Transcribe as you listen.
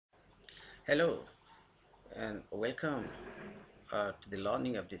Hello and welcome to the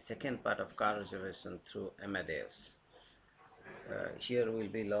learning of the second part of car reservation through Amadeus. Here we'll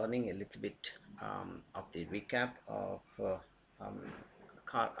be learning a little bit of the recap of um,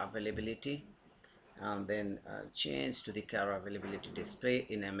 car availability and then change to the car availability display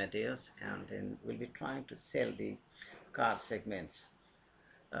in Amadeus, and then we'll be trying to sell the car segments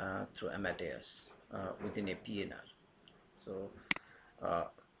through Amadeus within a PNR. So uh,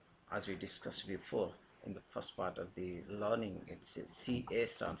 as we discussed before in the first part of the learning, it's CA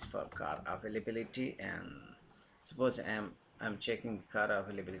stands for car availability, and suppose I'm checking the car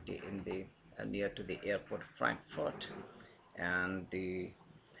availability in the near to the airport Frankfurt, and the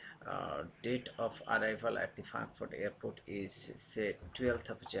date of arrival at the Frankfurt airport is say 12th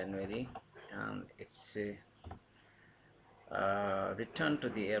of January, and it's return to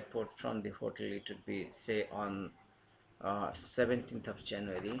the airport from the hotel, it would be say on 17th of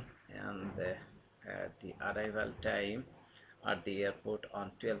January, and the arrival time at the airport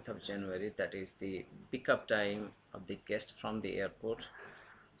on 12th of January, that is the pickup time of the guest from the airport,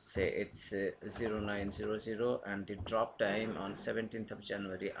 say it's 0900, and the drop time on 17th of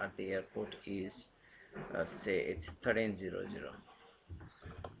January at the airport is say it's 1300.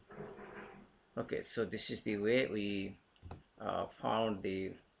 Okay, so this is the way we found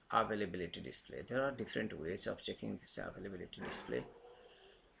the availability display. There are different ways of checking this availability display.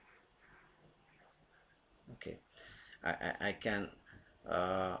 Okay, I can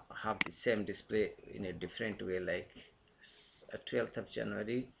have the same display in a different way, like 12th of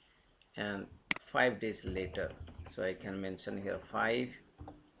January and 5 days later. So I can mention here 5.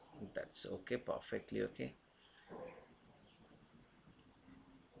 That's okay, perfectly okay.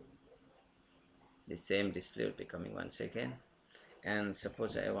 The same display will be coming once again. And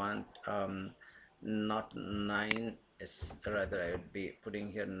suppose I want not 9, is rather I would be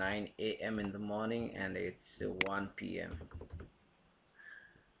putting here 9 a.m. in the morning, and it's 1 p.m.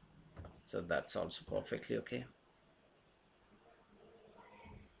 So that's also perfectly okay.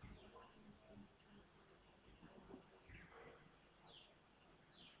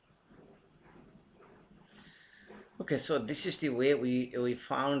 Okay, so this is the way we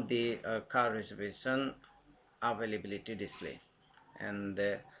found the car reservation availability display. And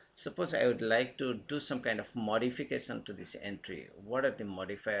suppose I would like to do some kind of modification to this entry. What are the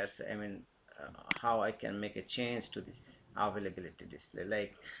modifiers? I mean, how I can make a change to this availability display.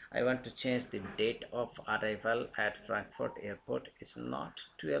 Like, I want to change the date of arrival at Frankfurt airport. It's not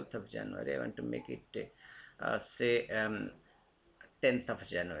 12th of January. I want to make it say 10th of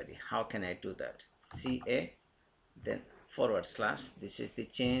January. How can I do that? CA, then forward slash, this is the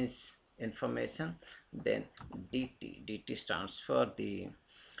change information, then dt stands for the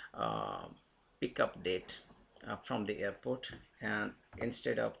uh, pickup date from the airport, and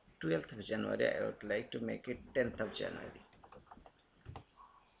instead of 12th of January I would like to make it 10th of January.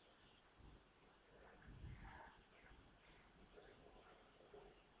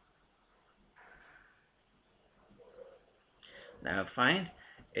 Now find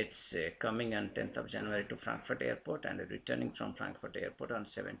it's coming on 10th of January to Frankfurt airport and returning from Frankfurt airport on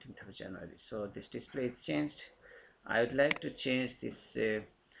 17th of January. So this display is changed. I would like to change this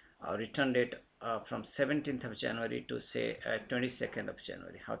return date from 17th of January to say 22nd of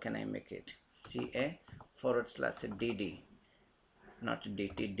January. How can I make it? CA forward slash DD, not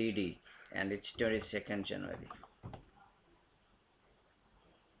DT, DD, and it's 22nd January.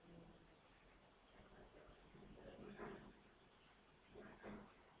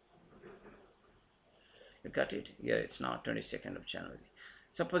 You got it? Here it's now 22nd of January.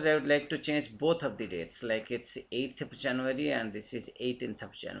 Suppose I would like to change both of the dates, like it's 8th of January and this is 18th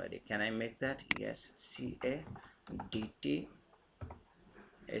of January. Can I make that? Yes, CA DT,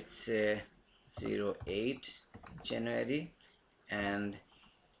 it's 08 January and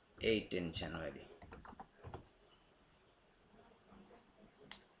 18 January.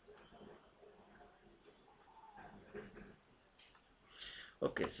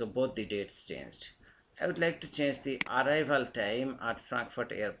 Okay, so both the dates changed. I would like to change the arrival time at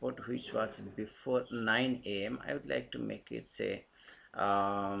Frankfurt airport, which was before 9 a.m. I would like to make it say 8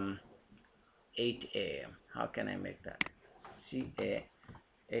 a.m. How can I make that? CA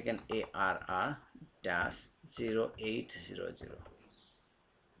again ARR dash 0800.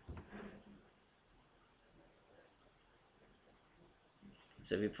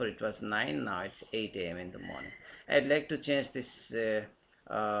 So before it was 9, now it's 8 a.m. in the morning. I'd like to change this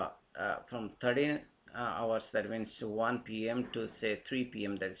from 13 hours, that means 1 p.m. to say 3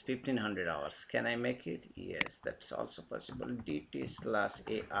 p.m., that is 1500 hours. Can I make it? Yes, that's also possible. DT slash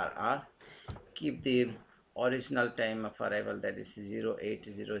ARR, keep the original time of arrival, that is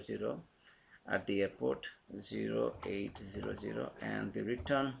 0800, at the airport 0800, and the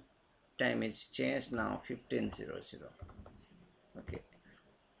return time is changed now 1500. Okay.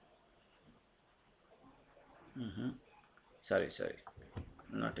 Sorry,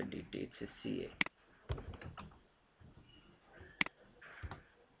 not a DT, it's a CA.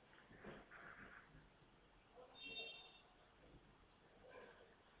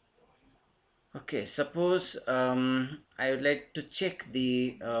 Okay, suppose I would like to check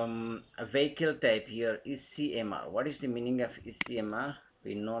the vehicle type here is CMR. What is the meaning of ECMR?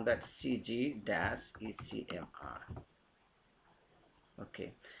 We know that CG dash ECMR.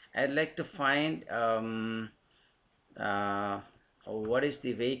 Okay, I'd like to find what is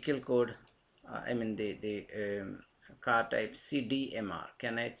the vehicle code? I mean the car type CDMR.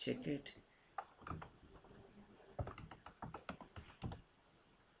 Can I check it?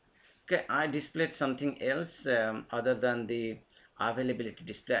 Okay, I displayed something else other than the availability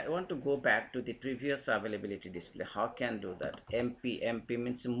display. I want to go back to the previous availability display. How can I do that? MP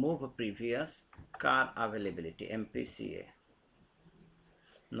means move previous car availability, MPCA.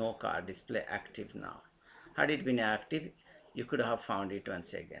 No car display active now. Had it been active, you could have found it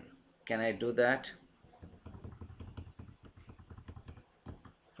once again. Can I do that?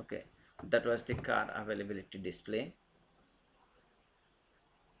 Okay, that was the car availability display.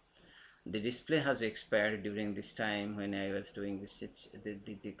 The display has expired during this time when I was doing this. It's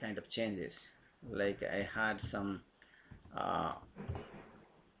the kind of changes, like I had some uh,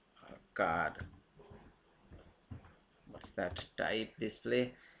 card, what's that type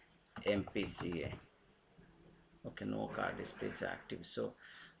display, MPCA. Okay, no card display is active, so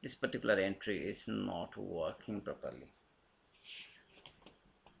this particular entry is not working properly.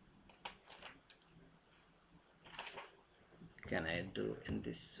 Can I do in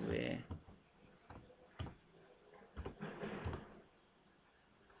this way?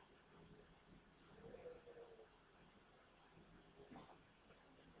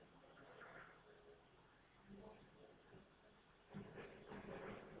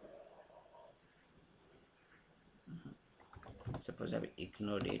 Suppose I've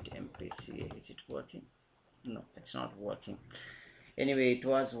ignored it. MPCA, is it working? No, it's not working. Anyway, it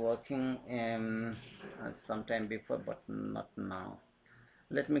was working sometime before, but not now.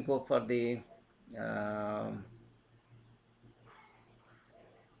 Let me go for the uh,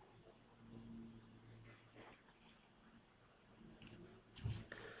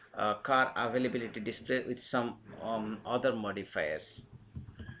 car availability display with some other modifiers.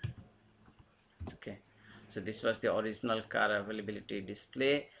 Okay, so this was the original car availability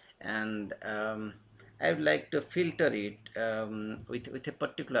display, and I would like to filter it with a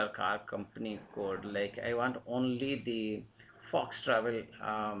particular car company code. Like I want only the Fox Travel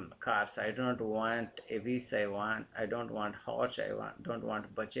cars. I do not want Avis. I don't want Hodge. Don't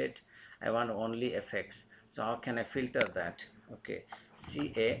want Budget. I want only FX. So how can I filter that? Okay,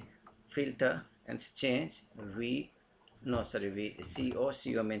 CA filter and change V, no sorry,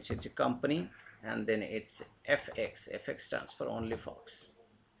 CO means it's a company, and then it's FX stands for only Fox.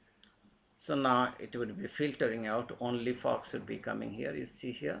 So now it would be filtering out, only Fox would be coming here. You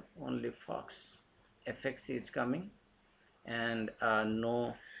see here, only Fox, FX is coming, and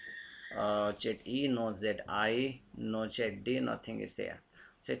no ZE, no ZI, no ZD, nothing is there.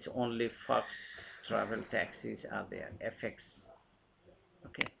 So it's only Fox travel taxis are there, FX.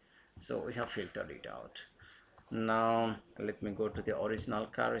 Okay, so we have filtered it out. Now let me go to the original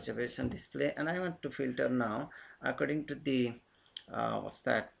car reservation display, and I want to filter now according to the what's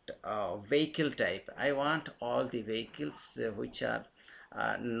that vehicle type. I want all the vehicles which are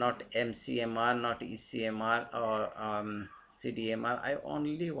not MCMR, not ECMR, or CDMR. I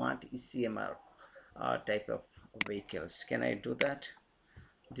only want ECMR type of vehicles. Can I do that?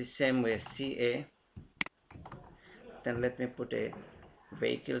 The same way, CA, then let me put a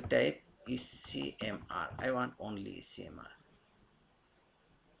vehicle type ECMR. I want only ECMR.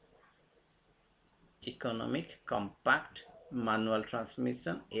 Economic, compact, manual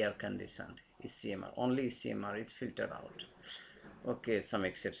transmission, air conditioned, ECMR. Only ECMR is filtered out. Okay, some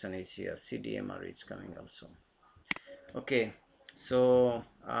exception is here. CDMR is coming also. Okay, so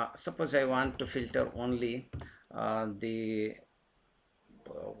suppose I want to filter only the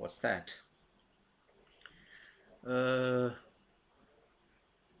what's that?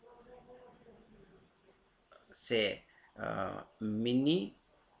 Say mini,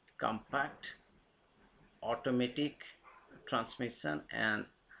 compact, automatic transmission, and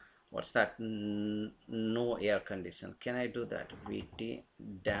what's that, no air condition. Can I do that? VT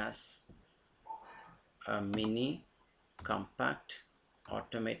dash mini, compact,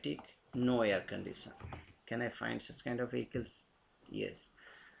 automatic, no air condition. Can I find such kind of vehicles? Yes.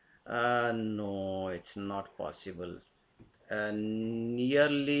 No, it's not possible.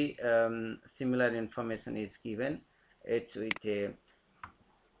 Nearly similar information is given. It's with a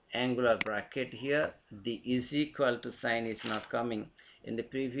angular bracket here. The is equal to sign is not coming. In the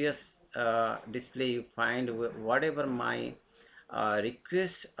previous display, you find whatever my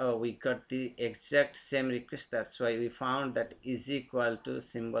request, we got the exact same request. That's why we found that is equal to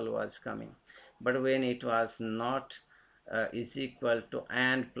symbol was coming. But when it was not is equal to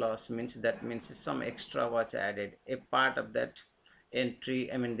and plus, means that means some extra was added. A part of that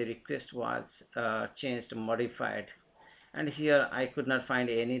entry, I mean the request was changed, modified, and here I could not find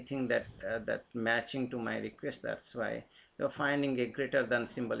anything that matching to my request. That's why you're finding a greater than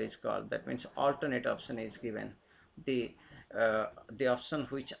symbol is called. That means alternate option is given. The the option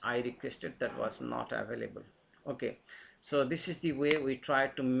which I requested, that was not available. Okay, so this is the way we try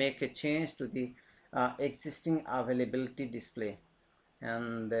to make a change to the existing availability display.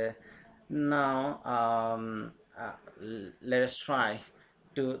 And now let us try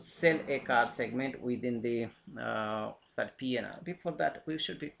to sell a car segment within the PNR. Before that, we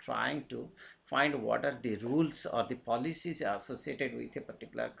should be trying to find what are the rules or the policies associated with a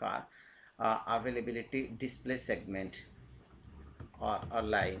particular car availability display segment or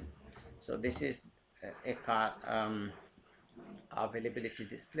line. So this is a car availability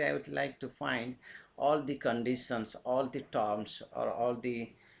display. I would like to find all the conditions, all the terms, or all the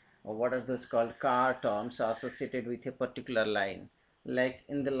what are those called car terms associated with a particular line. Like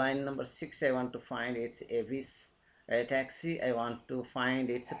in the line number 6, I want to find its Avis taxi. I want to find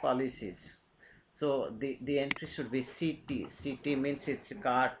its policies. So the entry should be CT. CT means it's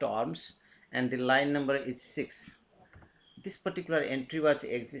car terms, and the line number is 6. This particular entry was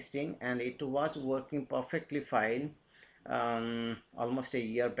existing and it was working perfectly fine almost a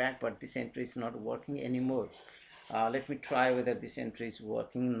year back, but this entry is not working anymore. Let me try whether this entry is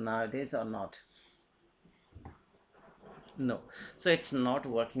working nowadays or not. No, so it's not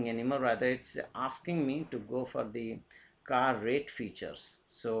working anymore. Rather, it's asking me to go for the car rate features.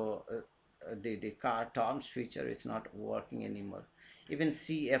 So the car terms feature is not working anymore. Even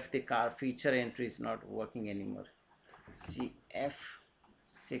CF, the car feature entry, is not working anymore.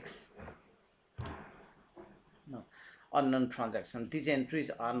 CF6, no, unknown transaction. These entries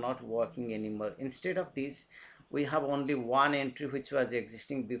are not working anymore. Instead of this, we have only one entry which was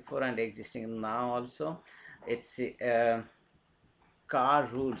existing before and existing now also. It's car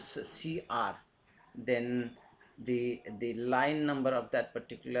rules, CR. Then the line number of that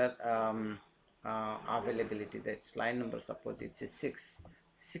particular availability, that's line number, suppose it's a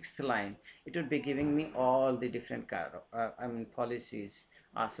sixth line, it would be giving me all the different car policies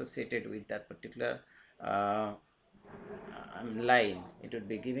associated with that particular uh, line. It would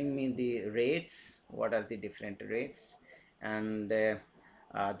be giving me the rates, what are the different rates, and the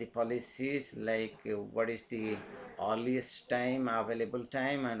policies, like what is the earliest time available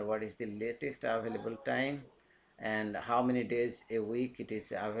time and what is the latest available time, and how many days a week it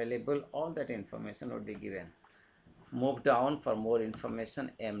is available. All that information would be given. Move down for more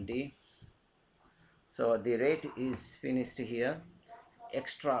information, MD. So the rate is finished here.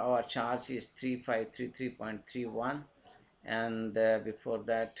 Extra hour charge is 3533.31, and before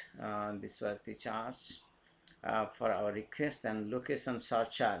that this was the charge for our request. And location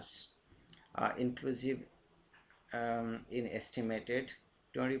surcharge inclusive in estimated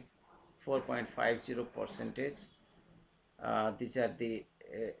 24.50 percentage. These are the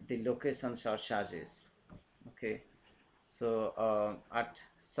location surcharges. Okay, so at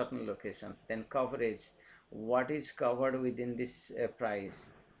certain locations. Then coverage, what is covered within this price.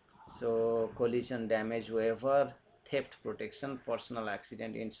 So collision damage waiver, theft protection, personal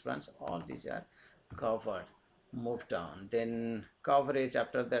accident insurance, all these are covered. Move down. Then coverage,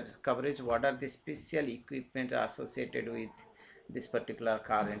 after that coverage, what are the special equipment associated with this particular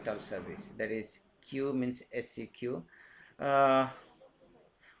car rental service. That is Q, means SCQ. uh,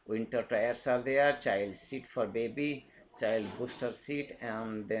 Winter tires are there, child seat for baby, child booster seat,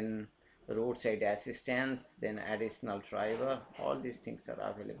 and then roadside assistance, then additional driver. All these things are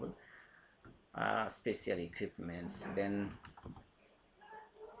available. Special equipments. Then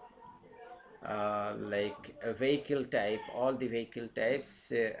like a vehicle type, all the vehicle types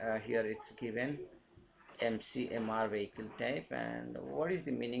here it's given. MCMR vehicle type, and what is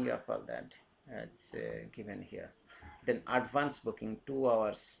the meaning of all that, it's given here. Then advance booking, 2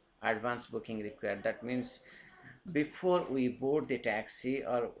 hours advance booking required. That means before we board the taxi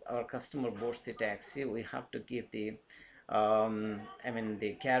or our customer boards the taxi, we have to give the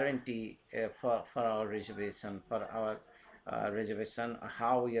the guarantee for our reservation,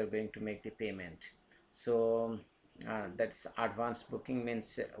 how we are going to make the payment. So That's advanced booking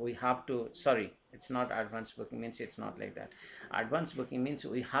means we have to, sorry, it's not advanced booking means, it's not like that. Advanced booking means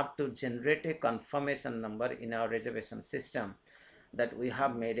we have to generate a confirmation number in our reservation system that we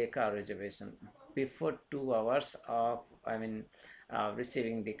have made a car reservation before 2 hours of, I mean,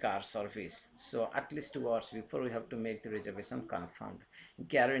 receiving the car service. So at least 2 hours before we have to make the reservation confirmed.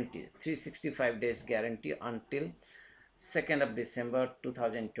 Guarantee 365 days guarantee until 2nd of December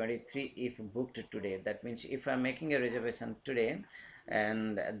 2023 if booked today. That means if I'm making a reservation today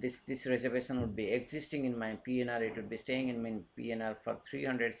and this reservation would be existing in my PNR, it would be staying in my PNR for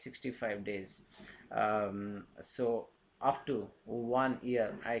 365 days. So up to 1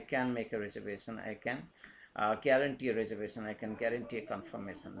 year I can make a reservation, I can guarantee a reservation, I can guarantee a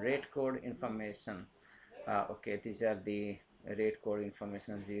confirmation. Rate code information, okay, these are the rate code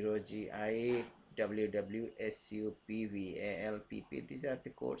information: 0GI WWSUPVALPP. These are the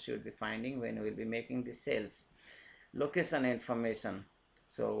codes you will be finding when we will be making the sales. Location information,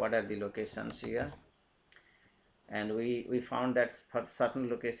 so what are the locations here? And we found that for certain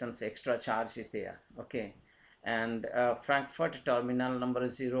locations extra charge is there, okay. And Frankfurt terminal number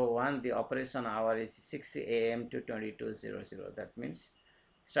 01, the operation hour is 6 a.m. to 22:00. That means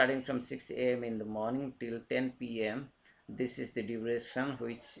starting from 6 a.m. in the morning till 10 p.m. this is the duration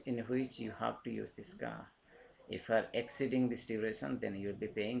in which you have to use this car. If you are exceeding this duration, then you will be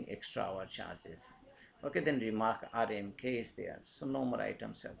paying extra hour charges. Okay, then remark RMK is there, so no more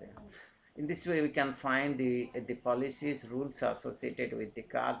items are there. In this way we can find the policies, rules associated with the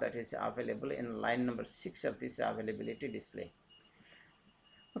car that is available in line number 6 of this availability display.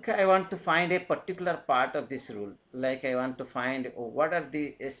 Okay, I want to find a particular part of this rule, like I want to find what are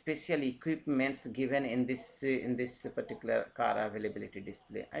the special equipments given in this particular car availability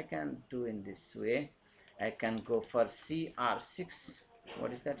display. I can do in this way. I can go for CR6.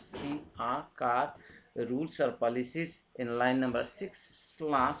 What is that? CR, car rules or policies, in line number 6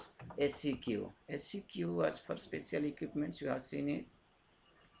 / SEQ. SEQ was for special equipments. You have seen it.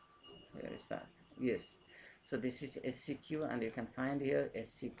 Where is that? Yes. So this is SCQ, and you can find here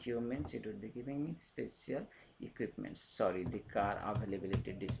SCQ means it would be giving me special equipment. Sorry, the car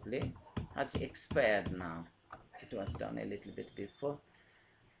availability display has expired now. It was done a little bit before.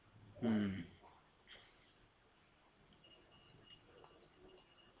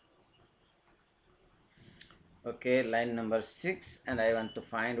 Okay, line number 6, and I want to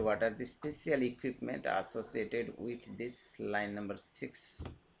find what are the special equipment associated with this line number 6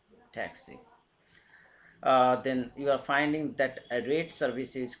 taxi. Then you are finding that a rate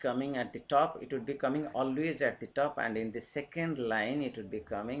service is coming at the top. It would be coming always at the top, and in the second line it would be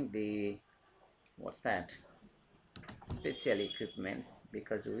coming the, what's that, special equipments,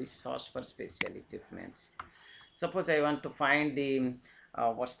 because we sourced for special equipments. Suppose I want to find the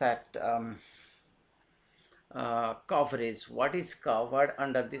what's that, coverage, what is covered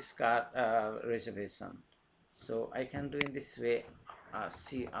under this car reservation. So I can do in this way,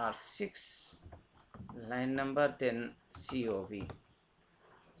 CR6 line number, then COV.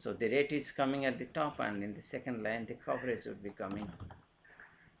 So the rate is coming at the top, and in the second line the coverage would be coming.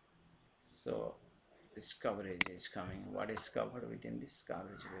 So this coverage is coming. What is covered within this car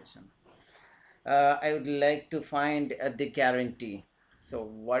reservation? I would like to find the guarantee. So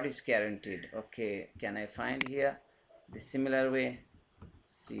what is guaranteed? Okay, can I find here the similar way?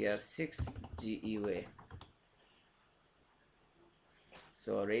 CR6 GEWA.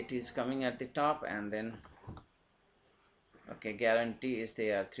 So rate is coming at the top, and then okay, guarantee is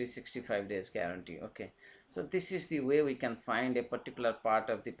there, 365 days guarantee. Okay, so this is the way we can find a particular part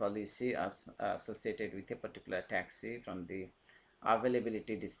of the policy as associated with a particular taxi from the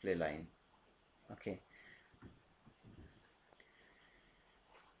availability display line. Okay,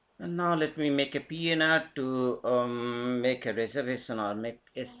 and now let me make a PNR to make a reservation or make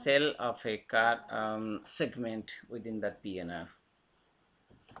a sale of a car segment within that PNR.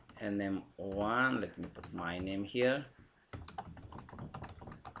 NM1, let me put my name here,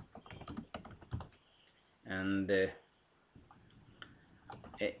 and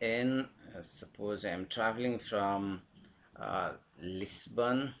AN, suppose I am traveling from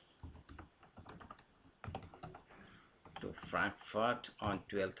Lisbon to Frankfurt on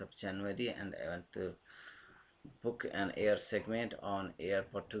 12th of January, and I want to book an air segment on Air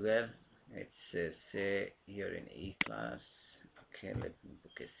Portugal. It's say here in E-class. Okay, let me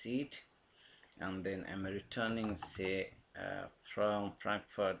book a seat, and then I'm returning, say from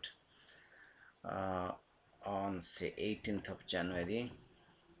Frankfurt on say 18th of January.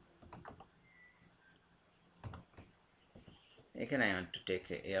 Again, I want to take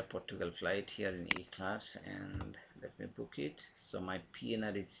a Air Portugal flight here in E-class, and let me book it. So my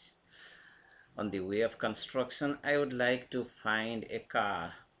PNR is On the way of construction, I would like to find a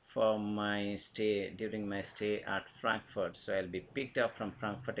car for my stay during my stay at Frankfurt. So I'll be picked up from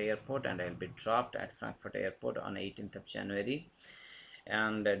Frankfurt airport and I'll be dropped at Frankfurt airport on 18th of January.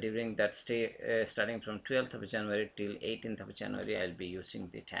 And during that stay, starting from 12th of January till 18th of January, I'll be using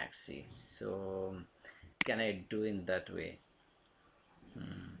the taxi. So can I do in that way?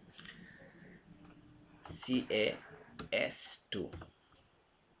 CAS2.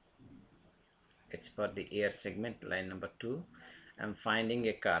 It's for the air segment, line number 2. I'm finding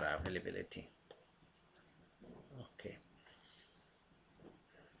a car availability. Okay.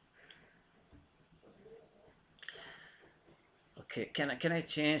 Okay, can I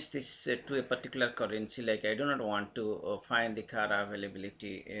change this to a particular currency? Like I do not want to find the car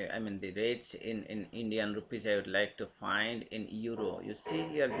availability. I mean the rates in Indian rupees. I would like to find in euro. You see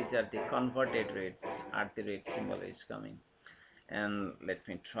here, these are the converted rates. At the rate symbol is coming, and let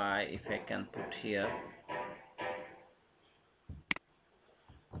me try if I can put here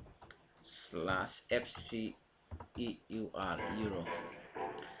slash FCEUR euro.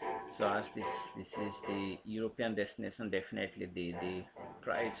 So as this is the European destination, definitely the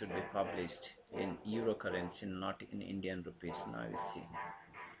price would be published in euro currency, not in Indian rupees. Now you see,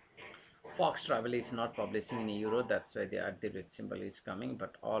 Fox Travel is not publishing in euro, that's why the at the rate symbol is coming,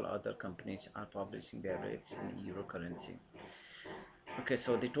 but all other companies are publishing their rates in euro currency. Okay,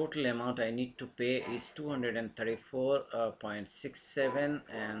 so the total amount I need to pay is 234.67,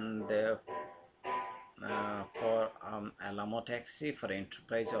 and for Alamo taxi, for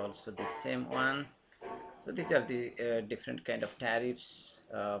enterprise also the same one. So these are the different kind of tariffs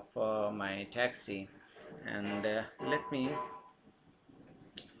for my taxi, and let me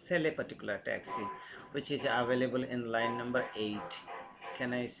sell a particular taxi which is available in line number 8.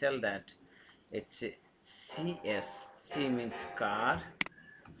 Can I sell that? It's CS. C means car,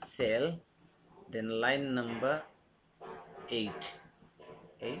 sell, then line number 8.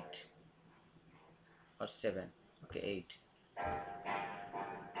 8 or 7? Okay, 8.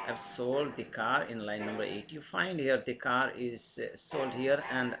 I've sold the car in line number 8. You find here the car is sold here,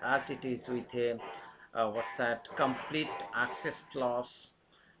 and as it is with a what's that, complete access plus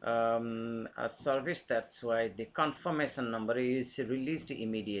a service, that's why the confirmation number is released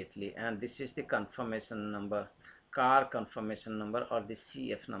immediately, and this is the confirmation number, car confirmation number, or the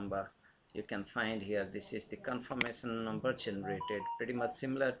CF number. You can find here, this is the confirmation number generated, pretty much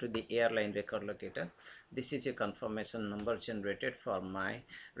similar to the airline record locator. This is a confirmation number generated for my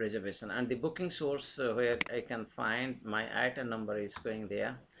reservation, and the booking source where I can find my item number is going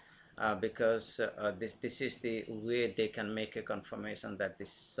there, because this is the way they can make a confirmation that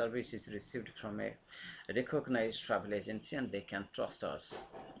this service is received from a recognized travel agency and they can trust us.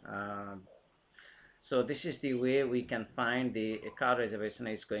 So this is the way we can find the car reservation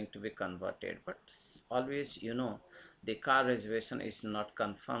is going to be converted. But always, you know, the car reservation is not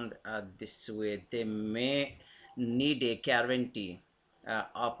confirmed this way. They may need a guarantee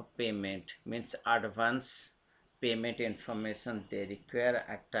of payment, means advance payment information they require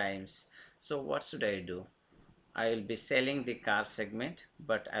at times. So what should I do? I will be selling the car segment,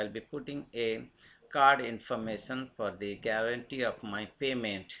 but I'll be putting a card information for the guarantee of my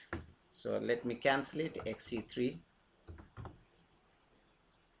payment. So let me cancel it, XC3.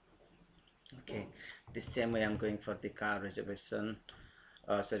 Okay, the same way I'm going for the car reservation,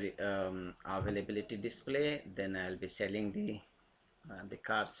 availability display. Then I'll be selling the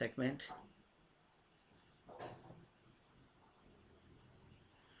car segment.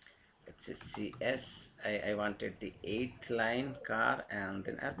 It's a CS. I wanted the 8th line car, and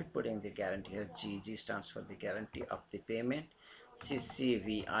then I'll be putting the guarantee here. GG stands for the guarantee of the payment.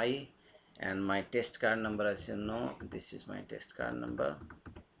 CCVI, and my test card number, as you know, this is my test card number.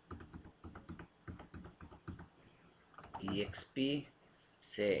 EXP,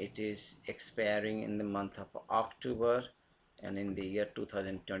 say it is expiring in the month of October and in the year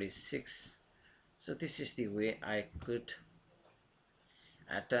 2026. So this is the way I could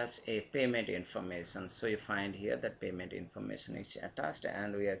attach a payment information. So you find here that payment information is attached,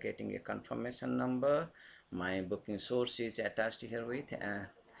 and we are getting a confirmation number. My booking source is attached here with, and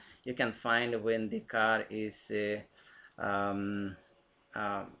you can find when the car is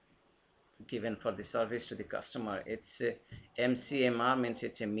given for the service to the customer. It's MCMR, means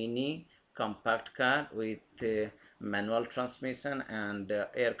it's a mini compact car with manual transmission, and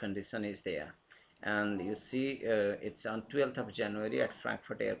air condition is there. And you see, it's on 12th of January at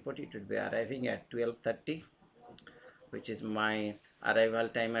Frankfurt airport. It will be arriving at 12:30, which is my arrival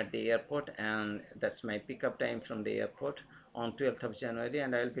time at the airport, and that's my pickup time from the airport on 12th of January,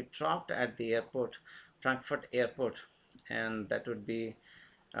 and I will be dropped at the airport, Frankfurt airport, and that would be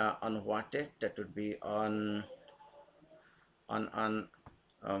on what date? That would be on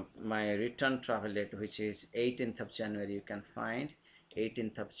my return travel date, which is 18th of January. You can find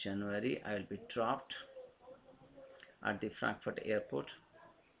 18th of January. I will be dropped at the Frankfurt airport.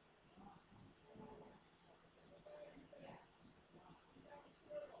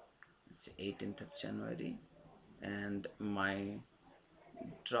 It's 18th of January, and my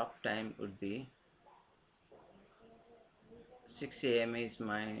drop time would be 6 a.m. is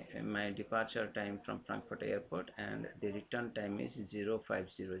my departure time from Frankfurt airport, and the return time is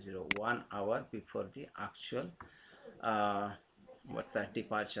 0500, 1 hour before the actual what's that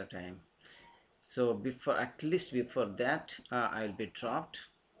departure time. So before, at least before that, I'll be dropped.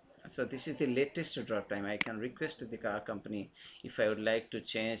 So this is the latest drop time. I can request the car company if I would like to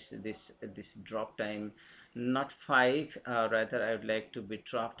change this drop time, not 5, rather I would like to be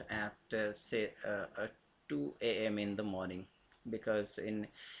dropped at say 2 a.m. in the morning, because in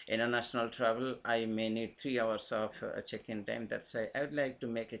international travel I may need 3 hours of check-in time. That's why I would like to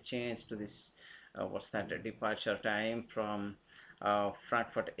make a change to this what's that departure time from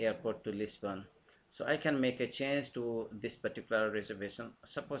Frankfurt airport to Lisbon. So I can make a change to this particular reservation.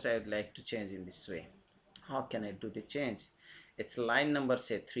 Suppose I would like to change in this way. How can I do the change? It's line number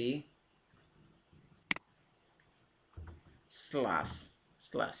say 3 slash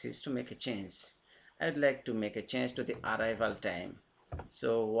is to make a change. I'd like to make a change to the arrival time.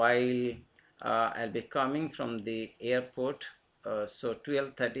 So while I'll be coming from the airport, so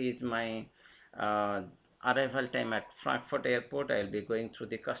 12:30 is my uh, arrival time at Frankfurt airport. I'll be going through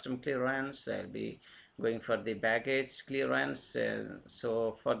the custom clearance. I'll be going for the baggage clearance.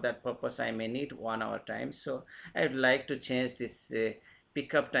 So for that purpose I may need 1 hour time. So I would like to change this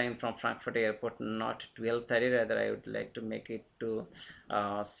pickup time from Frankfurt airport, not 12:30, rather I would like to make it to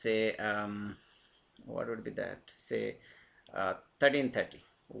say what would be that, say 13:30.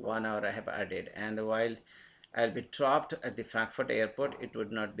 1 hour I have added, and while I'll be dropped at the Frankfurt airport, it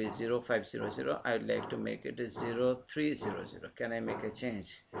would not be 0500. I would like to make it 0300. Can I make a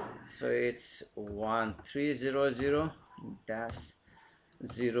change? So it's 1300 dash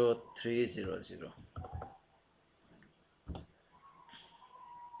 0300.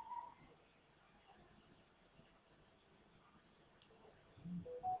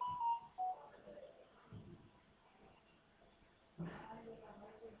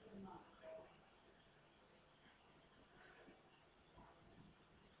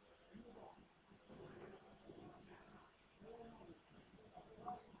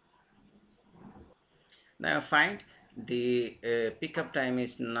 Now find the pickup time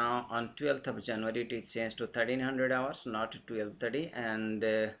is now on 12th of January. It is changed to 1300 hours, not 12:30, and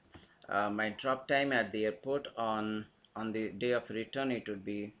my drop time at the airport on the day of return, it would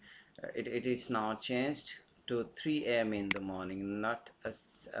be it is now changed to 3 a.m. in the morning, not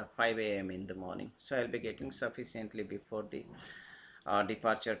as 5 a.m. in the morning. So I'll be getting sufficiently before the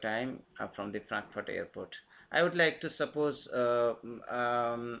departure time from the Frankfurt airport. I would like to suppose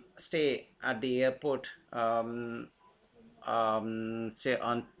stay at the airport say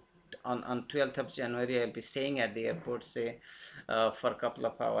on 12th of January. I'll be staying at the airport, say for a couple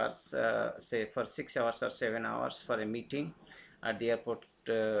of hours, say for 6 hours or 7 hours, for a meeting at the airport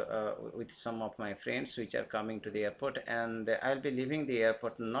with some of my friends which are coming to the airport, and I'll be leaving the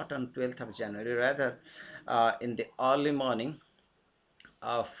airport not on 12th of January, rather in the early morning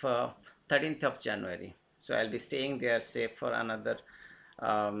of 13th of January. So I'll be staying there, say for another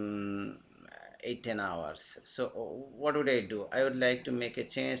um, 8-10 hours. So what would I do? I would like to make a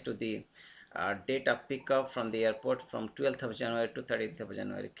change to the date of pickup from the airport from 12th of January to 30th of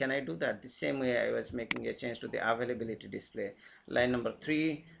January. Can I do that? The same way I was making a change to the availability display. Line number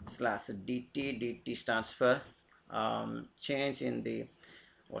 3 slash DT. DT stands for change in the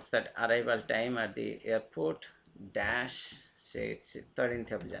what's that arrival time at the airport dash, say it's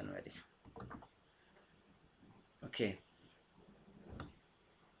 13th of January. Okay,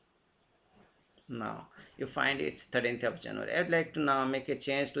 now you find it's 13th of January. I would like to now make a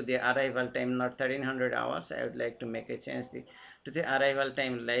change to the arrival time, not 1300 hours. I would like to make a change to the arrival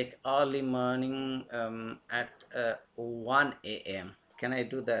time, like early morning at 1 a.m. Can I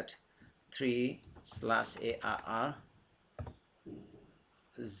do that? 3 slash ARR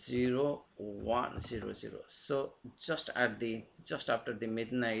 0100. So just after the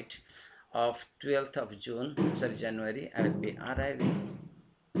midnight of 12th of June, sorry, January, I will be arriving.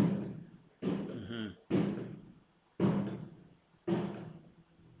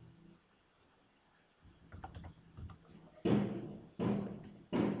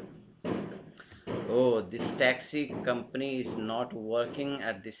 Oh, this taxi company is not working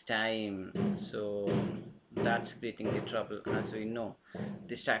at this time, so that's creating the trouble. As we know,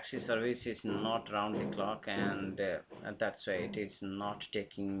 this taxi service is not round the clock, and that's why it is not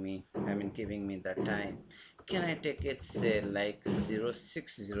taking me, I mean giving me the time. Can I take it, say, like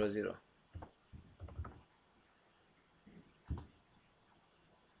 0600?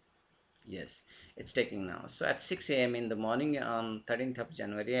 Yes, it's taking now. So at 6 a.m. in the morning on 13th of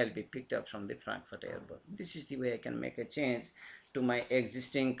January, I'll be picked up from the Frankfurt airport. This is the way I can make a change to my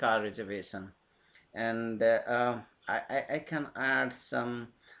existing car reservation. And I can add some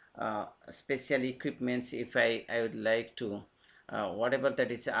special equipments if I would like to. Whatever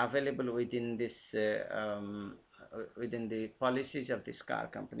that is available within this within the policies of this car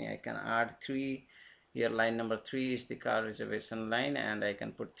company, I can add three. Here line number 3 is the car reservation line, and I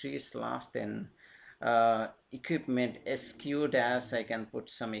can put 3 slots. Then equipment SQ dash, I can put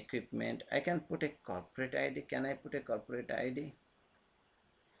some equipment. I can put a corporate ID. Can I put a corporate ID?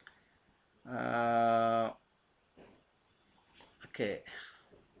 Okay,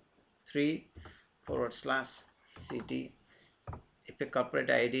 3/city. If a corporate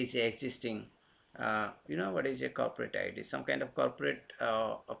ID is existing, you know what is a corporate ID? Some kind of corporate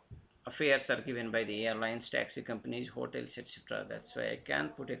affairs are given by the airlines, taxi companies, hotels, etc. That's why I can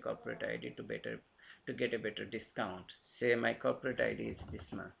put a corporate ID to get a better discount. Say my corporate ID is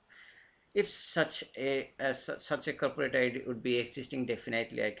this month. If such a corporate ID would be existing,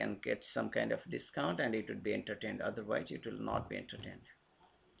 definitely I can get some kind of discount and it would be entertained. Otherwise, it will not be entertained.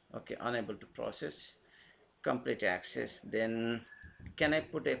 Okay, unable to process, complete access. Then can I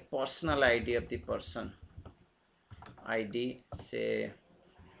put a personal ID of the person? ID, say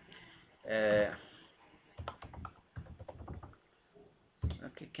uh,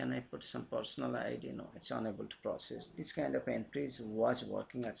 okay, can I put some personal ID? No, it's unable to process. This kind of entries was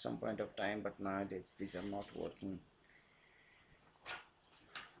working at some point of time, but nowadays these are not working.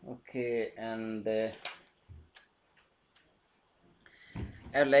 Okay, and I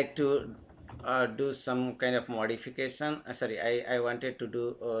would like to do some kind of modification. Sorry, I wanted to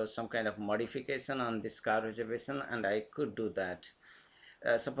do some kind of modification on this car reservation, and I could do that.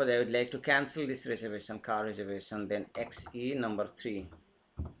 Suppose I would like to cancel this reservation, car reservation, then XE number 3.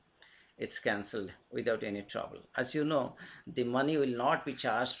 It's cancelled without any trouble. As you know, the money will not be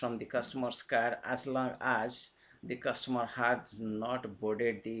charged from the customer's card as long as the customer had not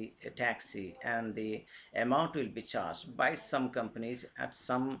boarded the taxi, and the amount will be charged by some companies. At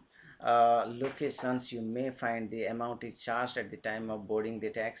some locations you may find the amount is charged at the time of boarding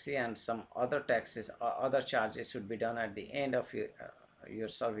the taxi, and some other taxes or other charges should be done at the end of your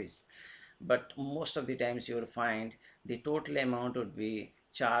service. But most of the times you will find the total amount would be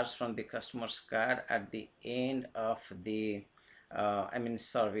charged from the customer's card at the end of the I mean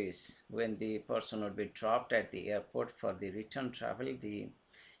service. When the person would be dropped at the airport for the return travel, the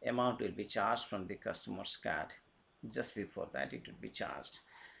amount will be charged from the customer's card. Just before that it would be charged.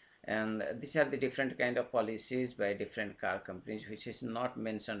 And these are the different kind of policies by different car companies, which is not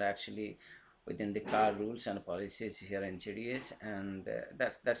mentioned actually within the car rules and policies here in CDS, and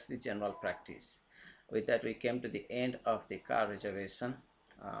that's the general practice. With that, we came to the end of the car reservation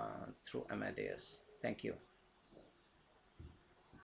through Amadeus. Thank you.